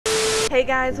Hey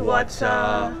guys, what's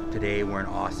up? Today we're in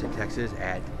Austin, Texas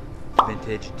at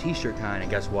Vintage T-Shirt Con,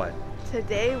 and guess what?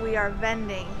 Today we are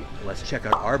vending. Let's check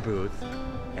out our booth,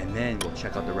 and then we'll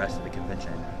check out the rest of the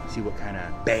convention. See what kind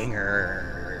of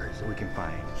bangers we can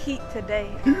find. Heat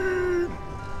today.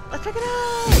 Let's check it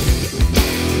out!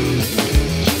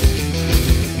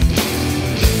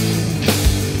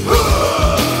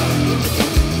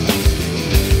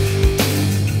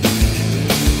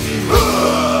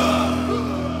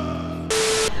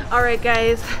 Alright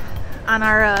guys, on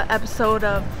our episode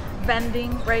of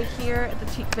vending right here at the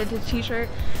Vintage T-Shirt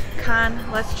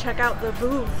Con, let's check out the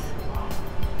booth.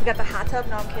 We got the hot tub,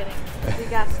 no I'm kidding. We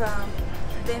got some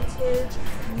vintage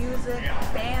music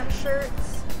band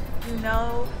shirts. You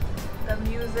know the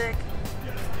music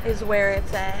is where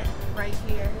it's at, right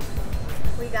here.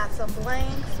 We got some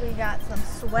blanks, we got some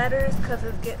sweaters because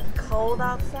it's getting cold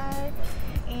outside.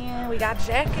 And we got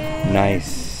jackets.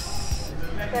 Nice.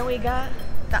 Then we got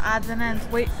the odds and ends.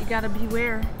 Wait, you gotta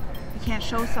beware. You can't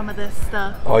show some of this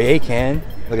stuff. Oh yeah, you can.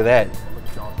 Look at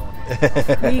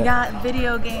that. We got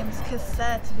video games,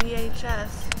 cassettes, VHS.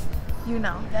 You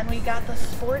know. Then we got the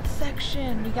sports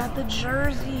section. We got the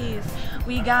jerseys.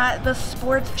 We got the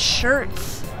sports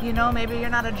shirts. You know, maybe you're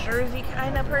not a jersey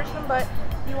kind of person, but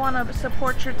you want to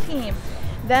support your team.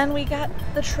 Then we got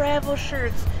the travel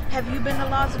shirts. Have you been to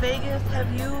Las Vegas? Have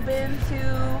you been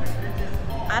to,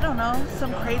 I don't know,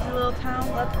 some crazy little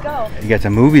town? Let's go. You got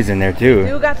some movies in there too.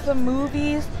 We got some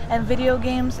movies and video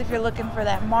games if you're looking for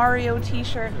that Mario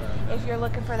t-shirt. If you're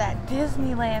looking for that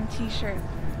Disneyland t-shirt,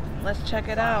 let's check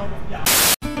it out.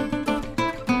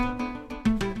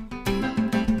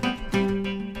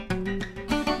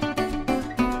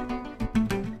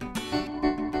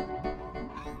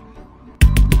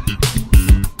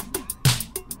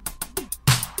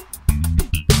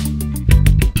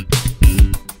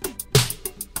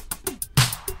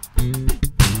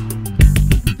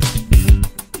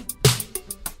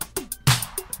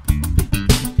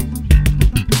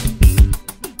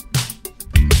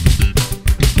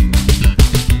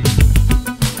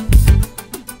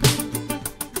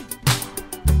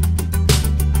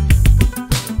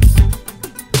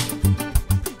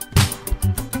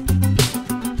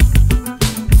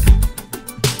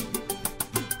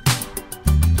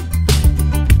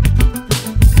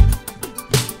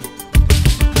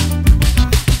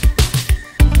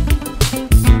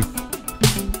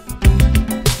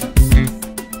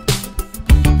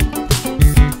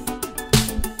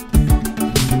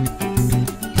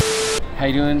 How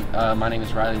you doing? My name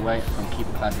is Riley White from Keep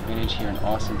It Classic Vintage here in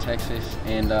Austin, Texas,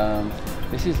 and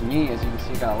this is me. As you can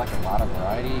see, got like a lot of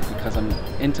variety because I'm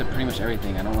into pretty much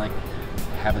everything. I don't like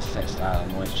have a set style.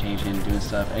 I'm always changing, doing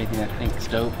stuff, anything I think is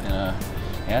dope, and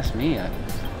that's me. I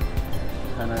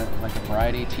kind of like a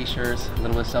variety, t-shirts, a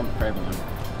little bit of something for everyone.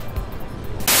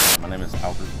 My name is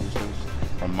Albert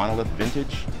Bustos from Monolith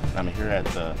Vintage. I'm here at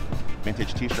the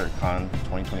Vintage T-Shirt Con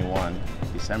 2021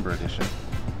 December edition.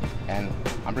 And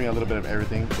I'm bringing a little bit of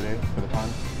everything today for the con.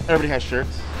 Everybody has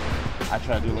shirts. I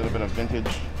try to do a little bit of vintage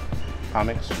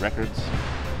comics, records,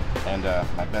 and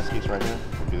my best piece right here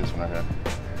will be this one right here.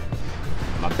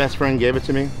 My best friend gave it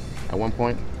to me at one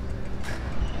point.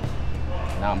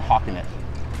 Now I'm hawking it.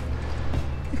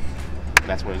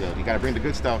 That's where it goes. You gotta bring the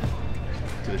good stuff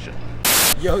to the show.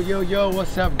 Yo, yo, yo,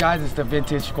 what's up guys? It's the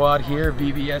Vintage Squad here,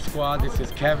 VBS Squad. This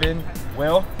is Kevin,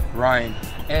 Will, Ryan.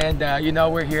 And you know,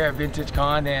 we're here at Vintage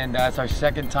Con, and it's our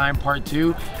second time, part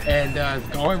 2, and it's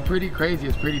going pretty crazy.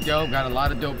 It's pretty dope. Got a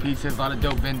lot of dope pieces, a lot of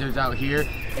dope vendors out here,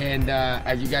 and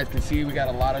as you guys can see, we got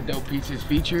a lot of dope pieces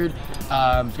featured. It's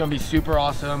gonna be super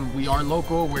awesome. We are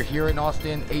local. We're here in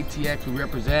Austin, ATX. We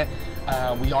represent.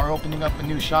 We are opening up a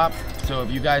new shop, so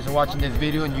if you guys are watching this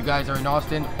video and you guys are in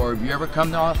Austin, or if you ever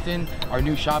come to Austin, our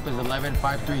new shop is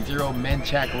 11530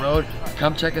 Menchac Road.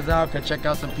 Come check us out, come check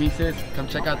out some pieces, come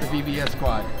check out the VBS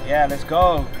Squad. Yeah, let's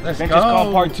go. Let's Vintage go.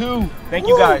 Con part 2. Thank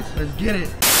you guys. Let's get it.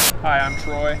 Hi, I'm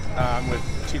Troy. I'm with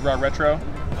THREADLESS.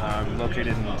 I'm located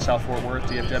in South Fort Worth,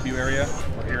 DFW area.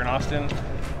 We're here in Austin.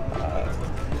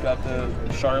 Got the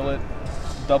Charlotte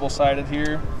double-sided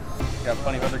here. Got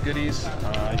plenty of other goodies.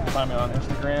 You can find me on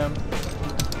Instagram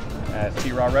at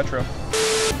THREADLESS.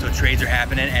 So trades are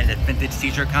happening at the Vintage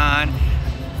T-Shirt Con.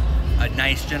 A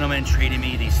nice gentleman traded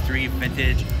me these 3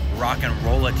 vintage rock and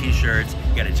rolla t-shirts.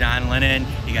 You got a John Lennon,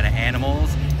 you got an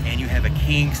Animals, and you have a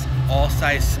Kinks all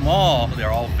size small. They're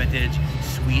all vintage,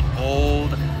 sweet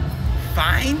old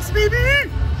finds, baby.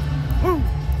 Woo.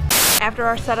 After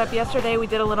our setup yesterday, we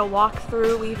did a little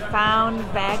walkthrough. We found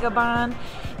Vagabond.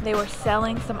 They were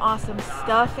selling some awesome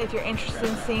stuff. If you're interested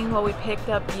in seeing what we picked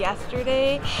up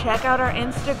yesterday, check out our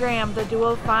Instagram, The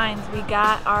Duo Finds. We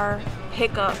got our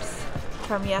pickups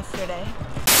from yesterday.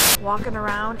 Walking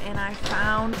around and I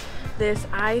found this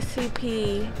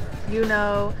ICP, you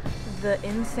know, the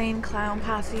Insane Clown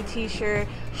Posse t-shirt,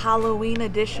 Halloween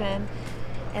edition.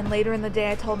 And later in the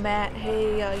day I told Matt,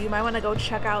 hey, you might want to go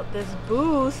check out this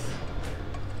booth.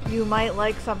 You might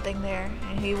like something there.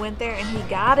 And he went there and he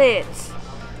got it.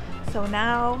 So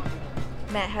now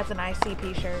Matt has an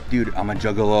ICP shirt. Dude, I'm a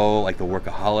juggalo like the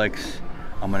Workaholics.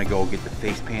 I'm gonna go get the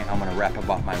face paint. I'm gonna rap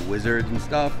about my wizards and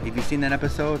stuff. Have you seen that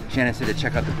episode? Shannon said to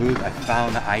check out the booth. I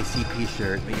found the ICP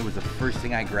shirt. It was the first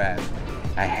thing I grabbed.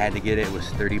 I had to get it. It was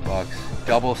 30 bucks.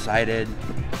 Double-sided.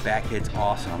 Back hit's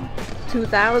awesome.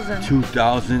 2000.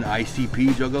 2000 ICP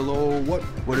juggalo.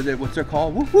 What is it? What's it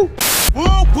called? Whoop whoop.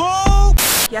 Whoop, whoop.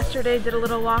 Yesterday did a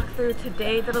little walkthrough,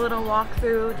 today did a little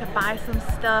walkthrough to buy some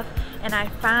stuff, and I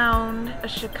found a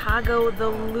Chicago The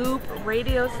Loop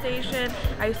radio station.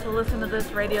 I used to listen to this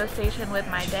radio station with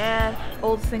my dad,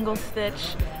 old single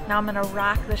stitch. Now I'm gonna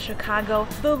rock the Chicago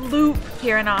The Loop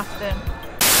here in Austin.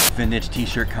 Vintage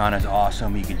t-shirt con is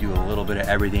awesome. You can do a little bit of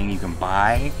everything. You can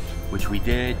buy, which we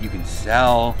did. You can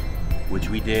sell, which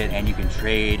we did, and you can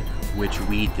trade, which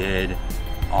we did.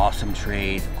 Awesome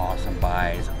trades, awesome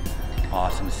buys,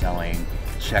 awesome selling.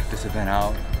 Check this event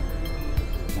out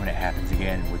when it happens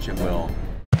again, which it will.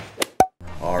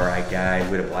 All right, guys,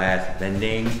 we had a blast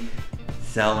vending,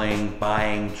 selling,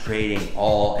 buying, trading,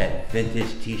 all at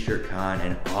Vintage T-Shirt Con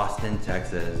in Austin,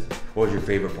 Texas. What was your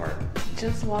favorite part?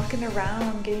 Just walking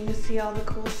around, getting to see all the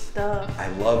cool stuff. I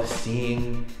love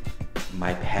seeing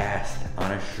my past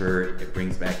on a shirt. It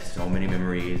brings back so many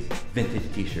memories.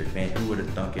 Vintage t-shirts, man, who would have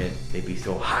thunk it? They'd be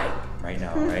so hype right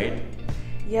now, right?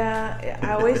 Yeah,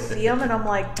 I always see them and I'm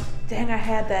like, dang, I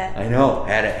had that. I know,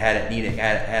 had it, need it,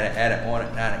 had it, want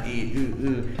it, not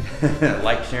it,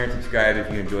 Like, share, and subscribe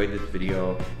if you enjoyed this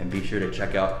video, and be sure to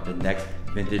check out the next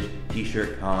Vintage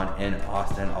T-Shirt Con in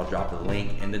Austin. I'll drop the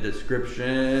link in the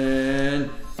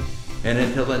description. And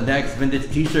until the next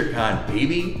Vintage T-Shirt Con,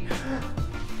 baby,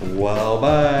 well,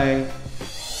 bye.